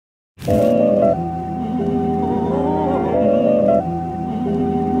You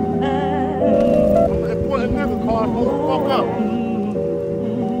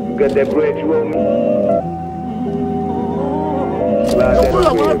got that bread you owe me? Slide that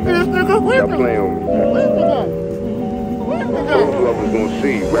bread. Stop playing with me. Whoever's gonna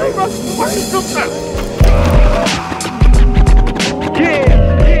see, right? Yeah.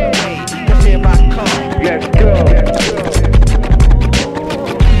 Let's go.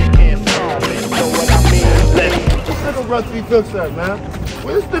 Nigga Ruste Juxx at, man?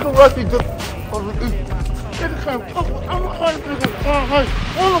 Where this nigga Ruste Juxx? Nigga can't fuck with. I'm a hundred nigga.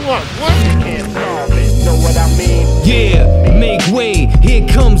 All of us. What? You can't solve it. Know what I mean? Yeah, make way. Here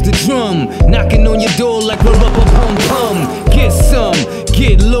comes the drum, knocking on your door like we're up a pum pum. Get some,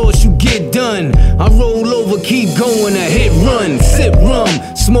 get lost, you get done. I roll over, keep going, I hit run, sip rum,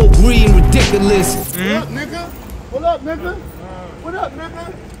 smoke green, ridiculous. What up, nigga? What up, nigga? What up,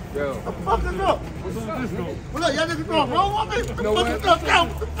 nigga? Yo. The fuck is up? What up, y'all niggas gonna roll on me? What the fuck is up? Yo,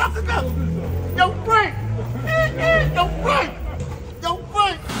 what the fuck is up? Yo, Frank! Yo, Frank! Yo,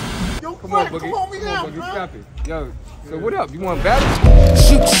 Frank! Yo, Frank, come on me now, bro. Stop it. Yo, so what up? You want battle?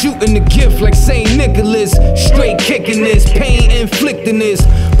 Shooting the gift like St. Nicholas. Straight kicking this, pain inflicting this.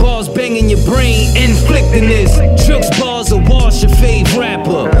 Bars banging your brain, inflicting this. Juxx bars will wash your fave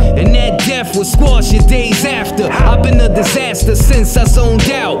rapper. And that death will squash your days after. I've been a disaster since I zoned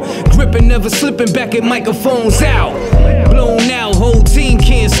out. Gripping, never slipping back at microphones out. Blown out, whole team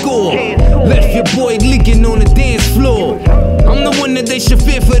can't score. Left your boy leaking on the dance floor. I'm the one that they should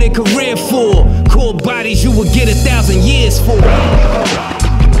fear for their career for. Core bodies you would get 1,000 years for.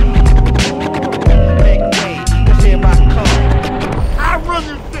 I run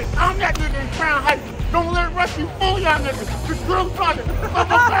this shit. I'm that nigga in Crown Heights. Don't let Ruste fool y'all niggas. The drill project.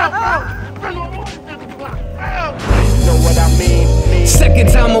 Know what I mean? Second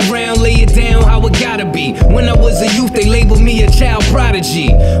time around, lay it down how it gotta be. When I was a youth, they labeled me a child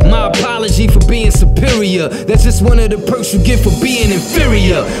prodigy. My apology for being superior. That's just one of the perks you get for being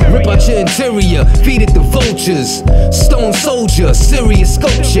inferior. Rip out your interior, feed it to vultures. Stone soldier, serious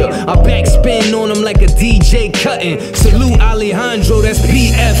sculpture. I backspin on them like a DJ cutting. Salute Alejandro, that's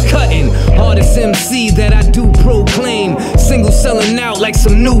PF cutting. Hardest MC that I do proclaim. Single selling out like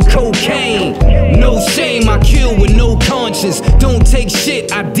some new cocaine. No shame, I kill with no conscience. Don't take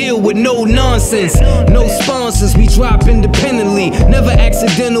shit, I deal with no nonsense. No sponsors, we drop independently. Never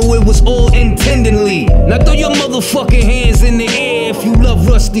accidental, it was all intendingly. Now throw your motherfucking hands in the air if you love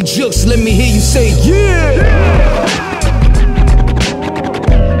Ruste Juxx. Let me hear you say yeah.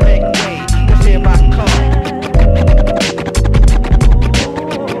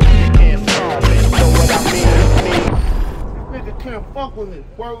 Fuck with me,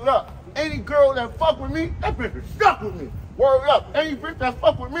 word up. Any girl that fuck with me, that bitch is stuck with me. Word up. Any bitch that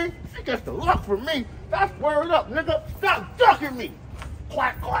fuck with me, she gets the luck from me. That's word up, nigga. Stop ducking me.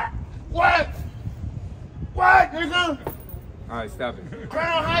 Quack, quack. What? What, nigga? Alright, stop it.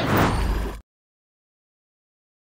 Crown Heights.